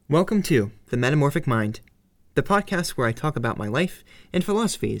Welcome to The Metamorphic Mind, the podcast where I talk about my life and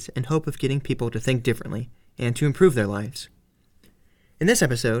philosophies in hope of getting people to think differently and to improve their lives. In this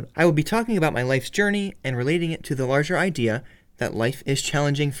episode, I will be talking about my life's journey and relating it to the larger idea that life is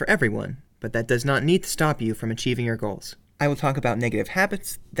challenging for everyone, but that does not need to stop you from achieving your goals. I will talk about negative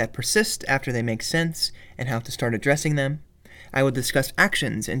habits that persist after they make sense and how to start addressing them. I will discuss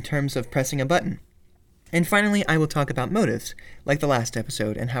actions in terms of pressing a button. And finally, I will talk about motives, like the last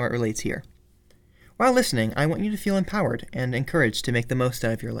episode, and how it relates here. While listening, I want you to feel empowered and encouraged to make the most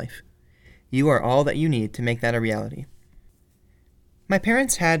out of your life. You are all that you need to make that a reality. My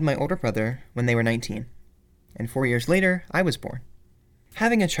parents had my older brother when they were 19, and 4 years later, I was born.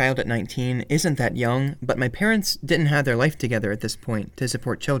 Having a child at 19 isn't that young, but my parents didn't have their life together at this point to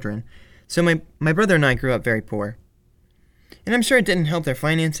support children, so my brother and I grew up very poor. And I'm sure it didn't help their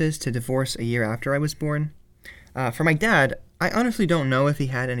finances to divorce a year after I was born. For my dad, I honestly don't know if he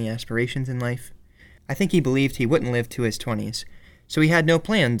had any aspirations in life. I think he believed he wouldn't live to his 20s, so he had no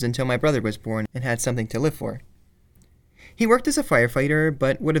plans until my brother was born and had something to live for. He worked as a firefighter,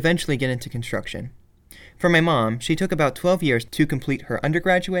 but would eventually get into construction. For my mom, she took about 12 years to complete her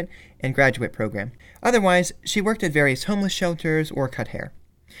undergraduate and graduate program. Otherwise, she worked at various homeless shelters or cut hair.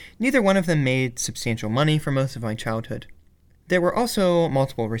 Neither one of them made substantial money for most of my childhood. There were also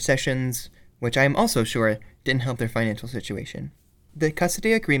multiple recessions, which I am also sure didn't help their financial situation. The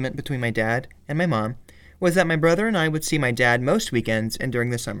custody agreement between my dad and my mom was that my brother and I would see my dad most weekends and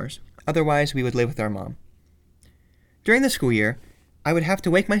during the summers. Otherwise, we would live with our mom. During the school year, I would have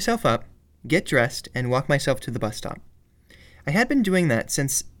to wake myself up, get dressed, and walk myself to the bus stop. I had been doing that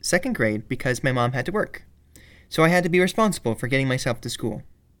since second grade because my mom had to work, so I had to be responsible for getting myself to school.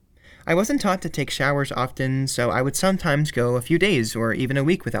 I wasn't taught to take showers often, so I would sometimes go a few days or even a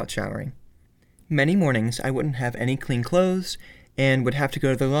week without showering. Many mornings I wouldn't have any clean clothes and would have to go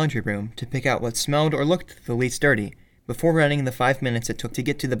to the laundry room to pick out what smelled or looked the least dirty before running the 5 minutes it took to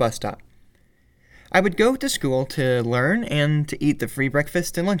get to the bus stop. I would go to school to learn and to eat the free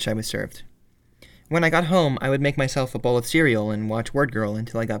breakfast and lunch I was served. When I got home, I would make myself a bowl of cereal and watch Word Girl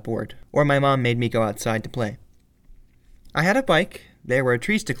until I got bored, or my mom made me go outside to play. I had a bike. There were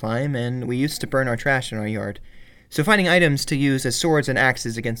trees to climb, and we used to burn our trash in our yard, so finding items to use as swords and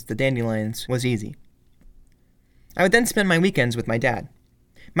axes against the dandelions was easy. I would then spend my weekends with my dad.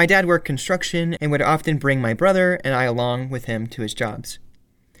 My dad worked construction and would often bring my brother and I along with him to his jobs.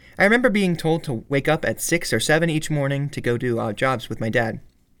 I remember being told to wake up at 6 or 7 each morning to go do odd jobs with my dad.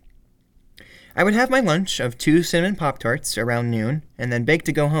 I would have my lunch of 2 cinnamon Pop-Tarts around noon, and then beg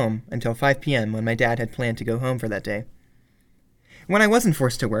to go home until 5 p.m. when my dad had planned to go home for that day. When I wasn't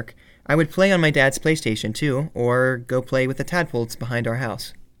forced to work, I would play on my dad's PlayStation 2, or go play with the tadpoles behind our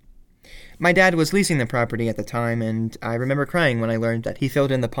house. My dad was leasing the property at the time, and I remember crying when I learned that he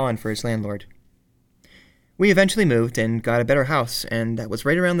filled in the pond for his landlord. We eventually moved and got a better house, and that was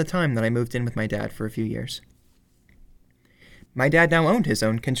right around the time that I moved in with my dad for a few years. My dad now owned his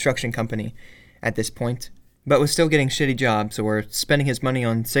own construction company at this point, but was still getting shitty jobs or spending his money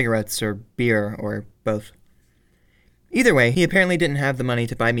on cigarettes or beer or both. Either way, he apparently didn't have the money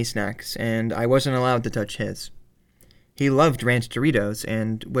to buy me snacks, and I wasn't allowed to touch his. He loved ranch Doritos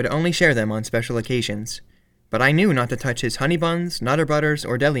and would only share them on special occasions, but I knew not to touch his honey buns, Nutter Butters,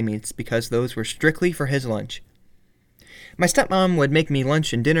 or deli meats because those were strictly for his lunch. My stepmom would make me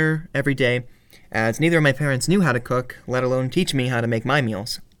lunch and dinner every day, as neither of my parents knew how to cook, let alone teach me how to make my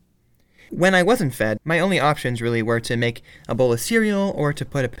meals. When I wasn't fed, my only options really were to make a bowl of cereal or to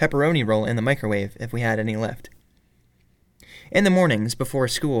put a pepperoni roll in the microwave if we had any left. In the mornings, before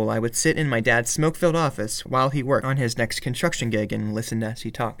school, I would sit in my dad's smoke-filled office while he worked on his next construction gig and listened as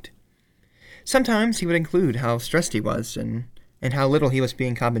he talked. Sometimes he would include how stressed he was and how little he was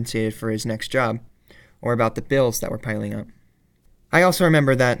being compensated for his next job, or about the bills that were piling up. I also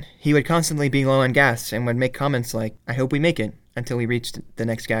remember that he would constantly be low on gas and would make comments like, "I hope we make it," until we reached the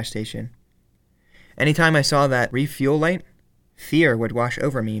next gas station. Anytime I saw that refuel light, fear would wash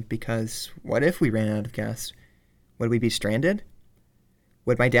over me because what if we ran out of gas? Would we be stranded?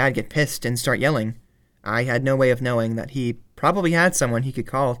 Would my dad get pissed and start yelling? I had no way of knowing that he probably had someone he could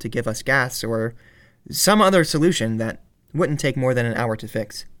call to give us gas or some other solution that wouldn't take more than an hour to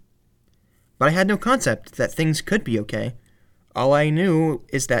fix. But I had no concept that things could be okay. All I knew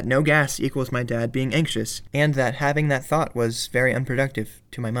is that no gas equals my dad being anxious, and that having that thought was very unproductive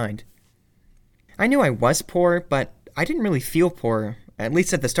to my mind. I knew I was poor, but I didn't really feel poor, at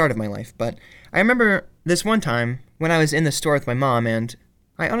least at the start of my life. But I remember this one time when I was in the store with my mom, and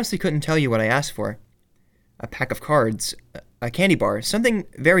I honestly couldn't tell you what I asked for. A pack of cards, a candy bar, something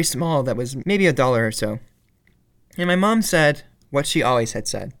very small that was maybe $1 or so. And my mom said what she always had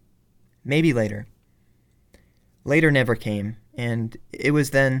said. Maybe later. Later never came, and it was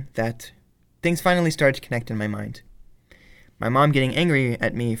then that things finally started to connect in my mind. My mom getting angry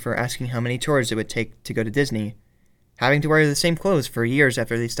at me for asking how many chores it would take to go to Disney, having to wear the same clothes for years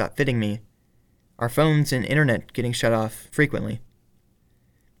after they stopped fitting me, our phones and internet getting shut off frequently,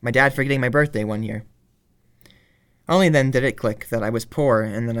 my dad forgetting my birthday one year. Only then did it click that I was poor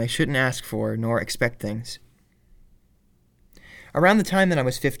and that I shouldn't ask for nor expect things. Around the time that I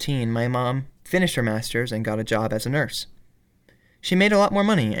was 15, my mom finished her master's and got a job as a nurse. She made a lot more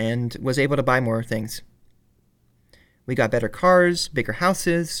money and was able to buy more things. We got better cars, bigger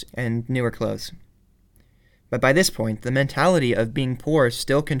houses, and newer clothes. But by this point, the mentality of being poor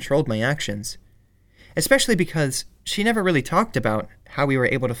still controlled my actions, especially because she never really talked about how we were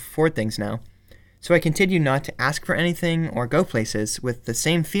able to afford things now, so I continued not to ask for anything or go places with the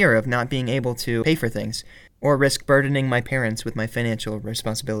same fear of not being able to pay for things or risk burdening my parents with my financial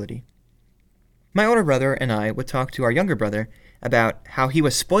responsibility. My older brother and I would talk to our younger brother about how he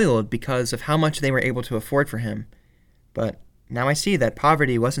was spoiled because of how much they were able to afford for him, but now I see that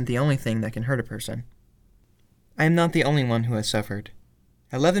poverty wasn't the only thing that can hurt a person. I am not the only one who has suffered.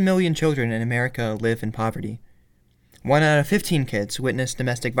 11 million children in America live in poverty. 1 out of 15 kids witness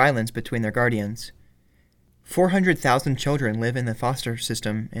domestic violence between their guardians. 400,000 children live in the foster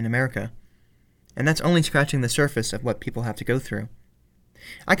system in America, and that's only scratching the surface of what people have to go through.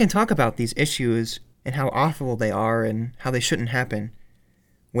 I can talk about these issues and how awful they are and how they shouldn't happen,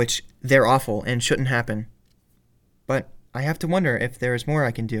 which they're awful and shouldn't happen. But I have to wonder if there is more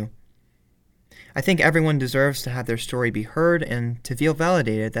I can do. I think everyone deserves to have their story be heard and to feel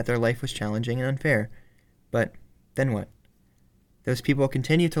validated that their life was challenging and unfair. But then what? Those people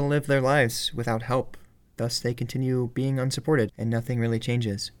continue to live their lives without help, thus they continue being unsupported, and nothing really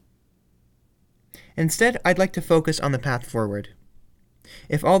changes. Instead, I'd like to focus on the path forward.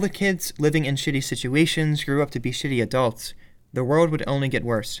 If all the kids living in shitty situations grew up to be shitty adults, the world would only get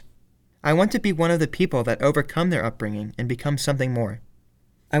worse. I want to be one of the people that overcome their upbringing and become something more.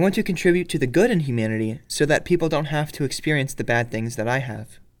 I want to contribute to the good in humanity so that people don't have to experience the bad things that I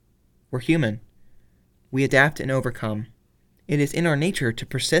have. We're human. We adapt and overcome. It is in our nature to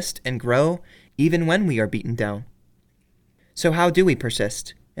persist and grow even when we are beaten down. So how do we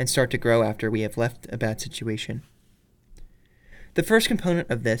persist and start to grow after we have left a bad situation? The first component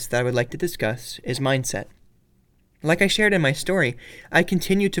of this that I would like to discuss is mindset. Like I shared in my story, I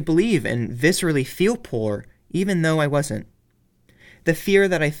continue to believe and viscerally feel poor even though I wasn't. The fear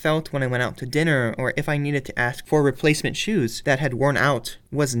that I felt when I went out to dinner or if I needed to ask for replacement shoes that had worn out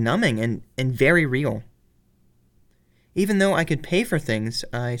was numbing and very real. Even though I could pay for things,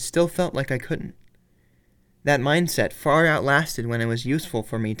 I still felt like I couldn't. That mindset far outlasted when it was useful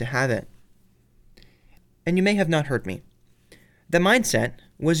for me to have it. And you may have not heard me. The mindset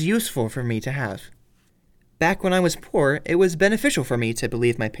was useful for me to have. Back when I was poor, it was beneficial for me to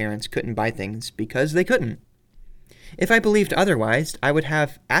believe my parents couldn't buy things because they couldn't. If I believed otherwise, I would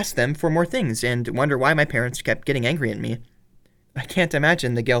have asked them for more things and wonder why my parents kept getting angry at me. I can't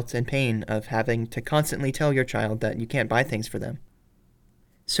imagine the guilt and pain of having to constantly tell your child that you can't buy things for them.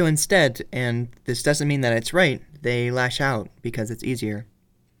 So instead, and this doesn't mean that it's right, they lash out because it's easier.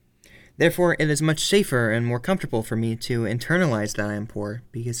 Therefore, it is much safer and more comfortable for me to internalize that I am poor,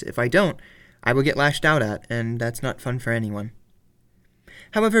 because if I don't, I will get lashed out at, and that's not fun for anyone.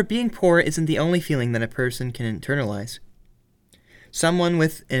 However, being poor isn't the only feeling that a person can internalize. Someone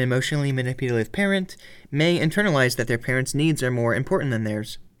with an emotionally manipulative parent may internalize that their parents' needs are more important than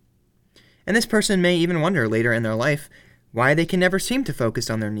theirs. And this person may even wonder later in their life why they can never seem to focus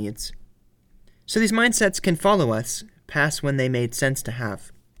on their needs. So these mindsets can follow us past when they made sense to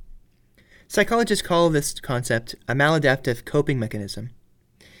have. Psychologists call this concept a maladaptive coping mechanism.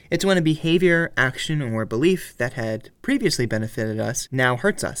 It's when a behavior, action, or belief that had previously benefited us now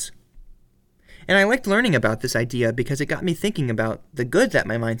hurts us. And I liked learning about this idea because it got me thinking about the good that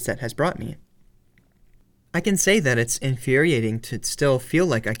my mindset has brought me. I can say that it's infuriating to still feel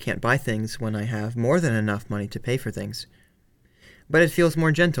like I can't buy things when I have more than enough money to pay for things. But it feels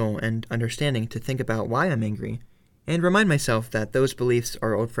more gentle and understanding to think about why I'm angry and remind myself that those beliefs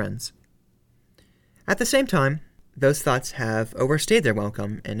are old friends. At the same time, those thoughts have overstayed their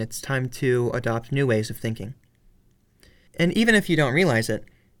welcome, and it's time to adopt new ways of thinking. And even if you don't realize it,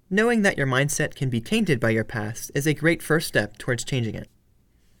 knowing that your mindset can be tainted by your past is a great first step towards changing it.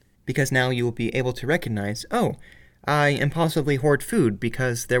 Because now you will be able to recognize, oh, I impulsively hoard food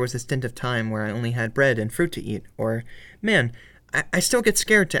because there was a stint of time where I only had bread and fruit to eat, or, man, I still get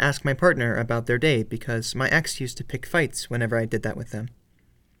scared to ask my partner about their day because my ex used to pick fights whenever I did that with them.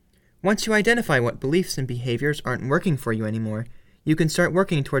 Once you identify what beliefs and behaviors aren't working for you anymore, you can start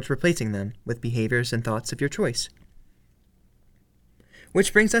working towards replacing them with behaviors and thoughts of your choice.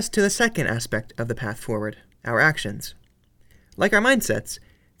 Which brings us to the second aspect of the path forward, our actions. Like our mindsets,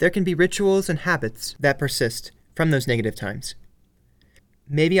 there can be rituals and habits that persist from those negative times.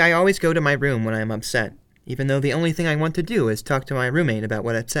 Maybe I always go to my room when I am upset, even though the only thing I want to do is talk to my roommate about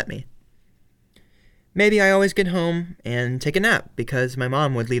what upset me. Maybe I always get home and take a nap because my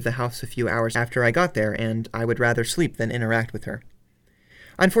mom would leave the house a few hours after I got there and I would rather sleep than interact with her.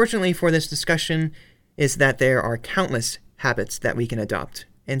 Unfortunately for this discussion is that there are countless habits that we can adopt,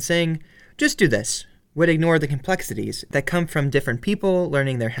 and saying, just do this, would ignore the complexities that come from different people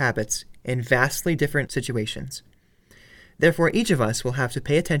learning their habits in vastly different situations. Therefore, each of us will have to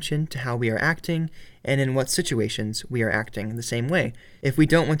pay attention to how we are acting and in what situations we are acting the same way if we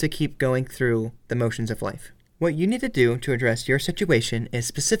don't want to keep going through the motions of life. What you need to do to address your situation is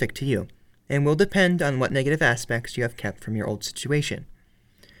specific to you and will depend on what negative aspects you have kept from your old situation.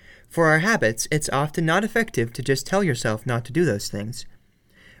 For our habits, it's often not effective to just tell yourself not to do those things.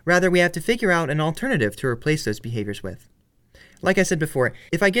 Rather, we have to figure out an alternative to replace those behaviors with. Like I said before,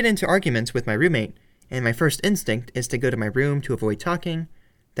 if I get into arguments with my roommate, and my first instinct is to go to my room to avoid talking,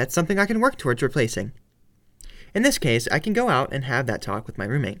 that's something I can work towards replacing. In this case, I can go out and have that talk with my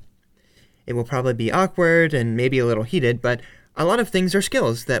roommate. It will probably be awkward and maybe a little heated, but a lot of things are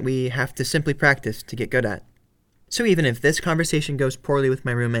skills that we have to simply practice to get good at. So even if this conversation goes poorly with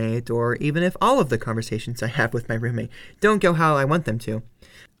my roommate, or even if all of the conversations I have with my roommate don't go how I want them to,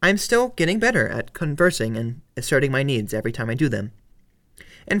 I'm still getting better at conversing and asserting my needs every time I do them.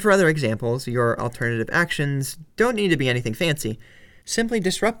 And for other examples, your alternative actions don't need to be anything fancy. Simply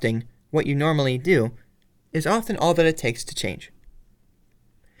disrupting what you normally do is often all that it takes to change.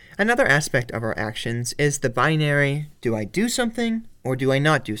 Another aspect of our actions is the binary, do I do something or do I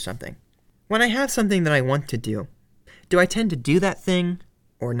not do something? When I have something that I want to do I tend to do that thing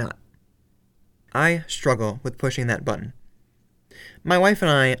or not? I struggle with pushing that button. My wife and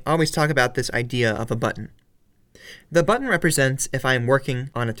I always talk about this idea of a button. The button represents if I am working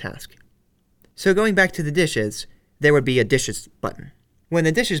on a task. So going back to the dishes, there would be a dishes button. When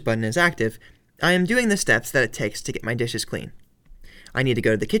the dishes button is active, I am doing the steps that it takes to get my dishes clean. I need to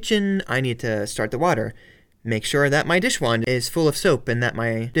go to the kitchen, I need to start the water, make sure that my dish wand is full of soap and that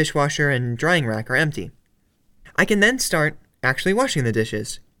my dishwasher and drying rack are empty. I can then start actually washing the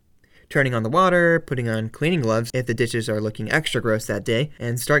dishes, turning on the water, putting on cleaning gloves if the dishes are looking extra gross that day,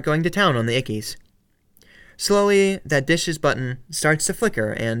 and start going to town on the ickies. Slowly, that dishes button starts to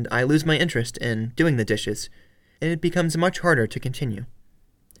flicker and I lose my interest in doing the dishes, and it becomes much harder to continue.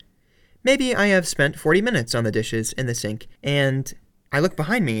 Maybe I have spent 40 minutes on the dishes in the sink, and I look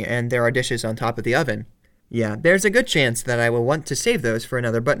behind me and there are dishes on top of the oven. Yeah, there's a good chance that I will want to save those for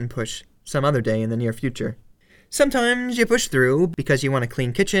another button push some other day in the near future. Sometimes you push through because you want a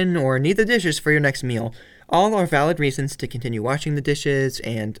clean kitchen or need the dishes for your next meal. All are valid reasons to continue washing the dishes,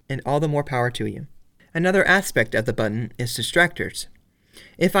 and all the more power to you. Another aspect of the button is distractors.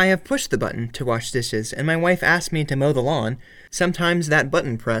 If I have pushed the button to wash dishes and my wife asks me to mow the lawn, sometimes that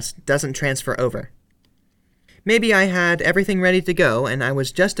button press doesn't transfer over. Maybe I had everything ready to go and I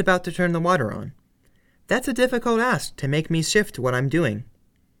was just about to turn the water on. That's a difficult ask to make me shift what I'm doing.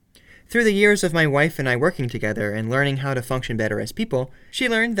 Through the years of my wife and I working together and learning how to function better as people, she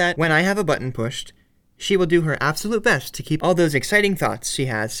learned that when I have a button pushed, she will do her absolute best to keep all those exciting thoughts she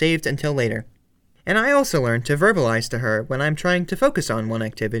has saved until later. And I also learned to verbalize to her when I'm trying to focus on one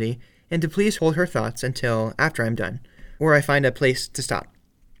activity and to please hold her thoughts until after I'm done, or I find a place to stop.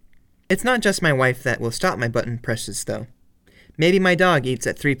 It's not just my wife that will stop my button presses, though. Maybe my dog eats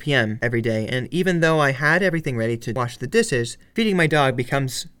at 3 p.m. every day, and even though I had everything ready to wash the dishes, feeding my dog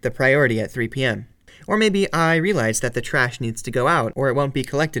becomes the priority at 3 p.m. Or maybe I realize that the trash needs to go out, or it won't be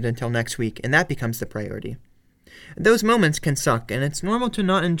collected until next week, and that becomes the priority. Those moments can suck, and it's normal to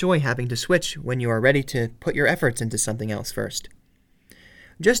not enjoy having to switch when you are ready to put your efforts into something else first.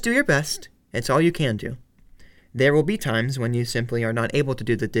 Just do your best. It's all you can do. There will be times when you simply are not able to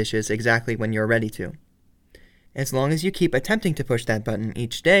do the dishes exactly when you're ready to. As long as you keep attempting to push that button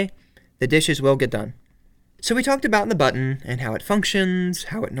each day, the dishes will get done. So we talked about the button and how it functions,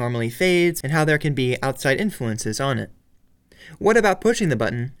 how it normally fades, and how there can be outside influences on it. What about pushing the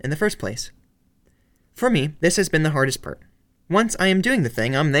button in the first place? For me, this has been the hardest part. Once I am doing the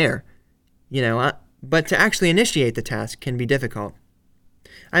thing, I'm there. But to actually initiate the task can be difficult.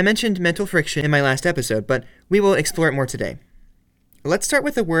 I mentioned mental friction in my last episode, but we will explore it more today. Let's start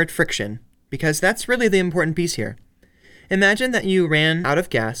with the word friction, because that's really the important piece here. Imagine that you ran out of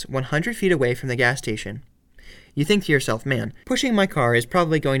gas 100 feet away from the gas station. You think to yourself, man, pushing my car is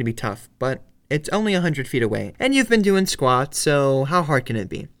probably going to be tough, but It's only 100 feet away, and you've been doing squats, so how hard can it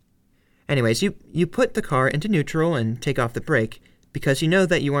be? Anyways, you put the car into neutral and take off the brake, because you know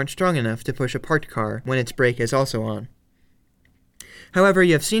that you aren't strong enough to push a parked car when its brake is also on. However,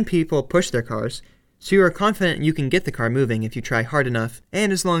 you have seen people push their cars, so you are confident you can get the car moving if you try hard enough,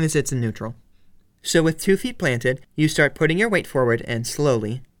 and as long as it's in neutral. So with 2 feet planted, you start putting your weight forward, and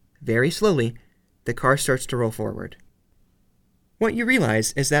slowly, very slowly, the car starts to roll forward. What you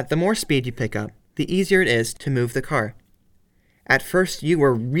realize is that the more speed you pick up, the easier it is to move the car. At first, you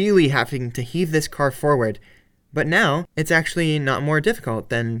were really having to heave this car forward, but now it's actually not more difficult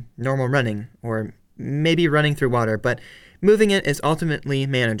than normal running, or maybe running through water, but moving it is ultimately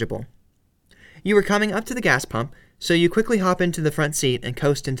manageable. You were coming up to the gas pump, so you quickly hop into the front seat and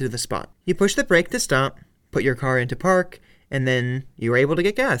coast into the spot. You push the brake to stop, put your car into park, and then you are able to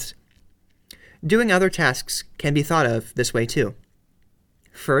get gas. Doing other tasks can be thought of this way too.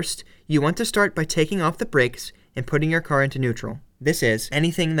 First, you want to start by taking off the brakes and putting your car into neutral. This is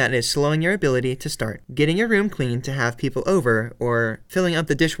anything that is slowing your ability to start, getting your room clean to have people over, or filling up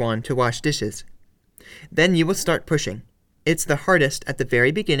the dish wand to wash dishes. Then you will start pushing. It's the hardest at the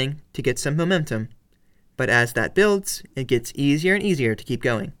very beginning to get some momentum, but as that builds, it gets easier and easier to keep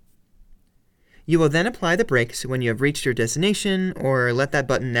going. You will then apply the brakes when you have reached your destination, or let that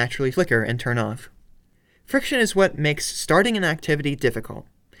button naturally flicker and turn off. Friction is what makes starting an activity difficult.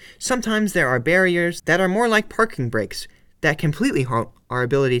 Sometimes there are barriers that are more like parking brakes that completely halt our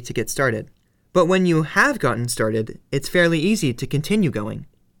ability to get started. But when you have gotten started, it's fairly easy to continue going.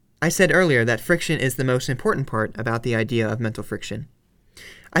 I said earlier that friction is the most important part about the idea of mental friction.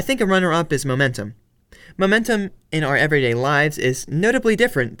 I think a runner-up is momentum. Momentum in our everyday lives is notably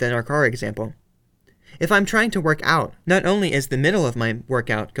different than our car example. If I'm trying to work out, not only is the middle of my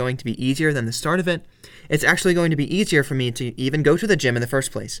workout going to be easier than the start of it, it's actually going to be easier for me to even go to the gym in the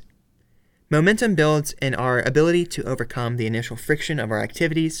first place. Momentum builds in our ability to overcome the initial friction of our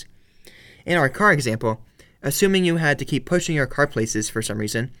activities. In our car example, assuming you had to keep pushing your car places for some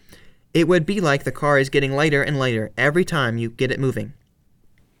reason, it would be like the car is getting lighter and lighter every time you get it moving.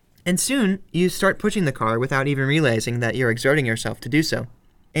 And soon, you start pushing the car without even realizing that you're exerting yourself to do so.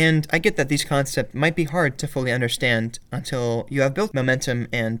 And I get that these concepts might be hard to fully understand until you have built momentum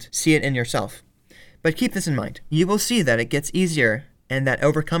and see it in yourself. But keep this in mind. You will see that it gets easier and that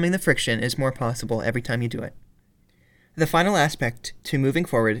overcoming the friction is more possible every time you do it. The final aspect to moving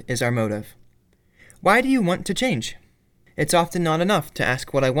forward is our motive. Why do you want to change? It's often not enough to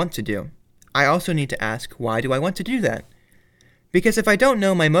ask what I want to do. I also need to ask, why do I want to do that? Because if I don't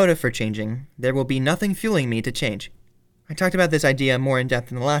know my motive for changing, there will be nothing fueling me to change. I talked about this idea more in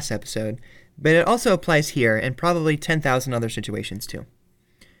depth in the last episode, but it also applies here and probably 10,000 other situations too.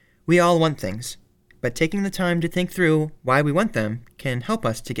 We all want things, but taking the time to think through why we want them can help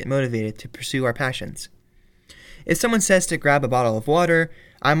us to get motivated to pursue our passions. If someone says to grab a bottle of water,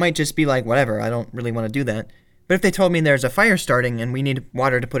 I might just be like, whatever, I don't really want to do that. But if they told me there's a fire starting and we need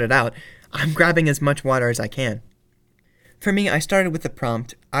water to put it out, I'm grabbing as much water as I can. For me, I started with the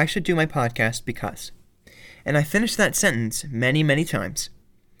prompt, I should do my podcast because. And I finished that sentence many, many times.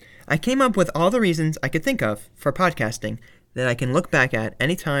 I came up with all the reasons I could think of for podcasting that I can look back at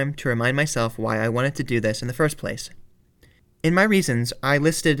any time to remind myself why I wanted to do this in the first place. In my reasons, I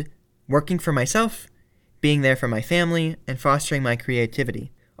listed working for myself, being there for my family, and fostering my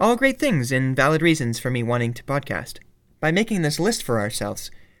creativity. All great things and valid reasons for me wanting to podcast. By making this list for ourselves,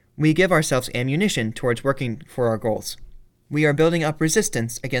 we give ourselves ammunition towards working for our goals. We are building up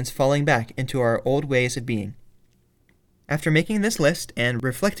resistance against falling back into our old ways of being. After making this list and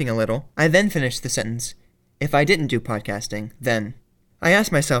reflecting a little, I then finished the sentence, if I didn't do podcasting, then. I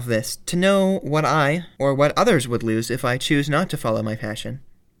asked myself this to know what I or what others would lose if I choose not to follow my passion.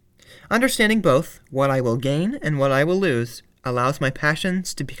 Understanding both what I will gain and what I will lose allows my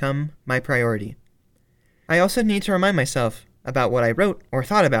passions to become my priority. I also need to remind myself about what I wrote or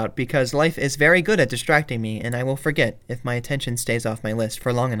thought about because life is very good at distracting me and I will forget if my attention stays off my list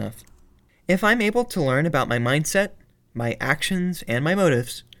for long enough. If I'm able to learn about my mindset, my actions, and my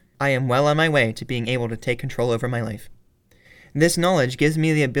motives, I am well on my way to being able to take control over my life. This knowledge gives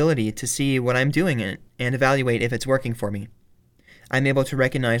me the ability to see what I'm doing in it and evaluate if it's working for me. I'm able to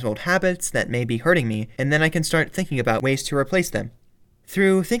recognize old habits that may be hurting me, and then I can start thinking about ways to replace them.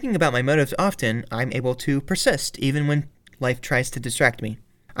 Through thinking about my motives often, I'm able to persist even when life tries to distract me.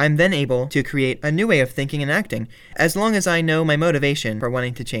 I'm then able to create a new way of thinking and acting, as long as I know my motivation for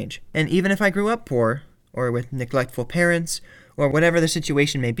wanting to change. And even if I grew up poor, or with neglectful parents, or whatever the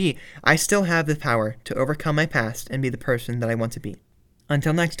situation may be, I still have the power to overcome my past and be the person that I want to be.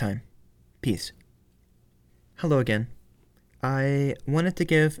 Until next time, peace. Hello again. I wanted to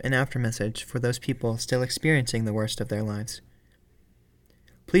give an after message for those people still experiencing the worst of their lives.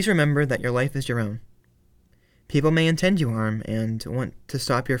 Please remember that your life is your own. People may intend you harm and want to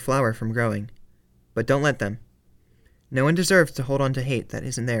stop your flower from growing, but don't let them. No one deserves to hold on to hate that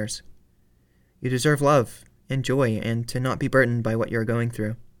isn't theirs. You deserve love and joy and to not be burdened by what you're going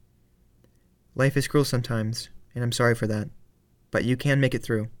through. Life is cruel sometimes, and I'm sorry for that, but you can make it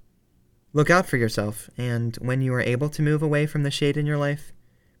through. Look out for yourself, and when you are able to move away from the shade in your life,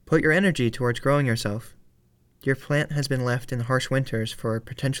 put your energy towards growing yourself. Your plant has been left in harsh winters for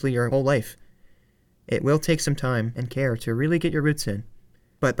potentially your whole life. It will take some time and care to really get your roots in,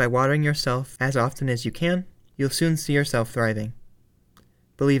 but by watering yourself as often as you can, you'll soon see yourself thriving.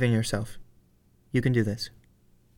 Believe in yourself. You can do this.